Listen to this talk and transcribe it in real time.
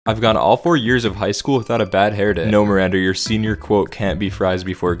I've gone all 4 years of high school without a bad hair day. No, Miranda, your senior quote can't be fries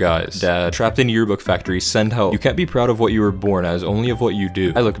before guys. Dad, trapped in yearbook factory, send help. You can't be proud of what you were born as, only of what you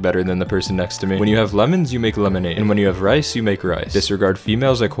do. I look better than the person next to me. When you have lemons, you make lemonade. And when you have rice, you make rice. Disregard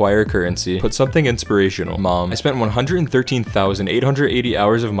females, acquire currency. Put something inspirational. Mom, I spent 113,880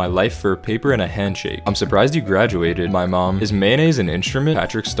 hours of my life for a paper and a handshake. I'm surprised you graduated. My mom, is mayonnaise an instrument?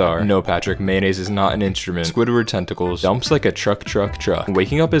 Patrick Star. No, Patrick, mayonnaise is not an instrument. Squidward tentacles. Dumps like a truck.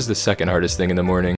 Waking up is the second hardest thing in the morning.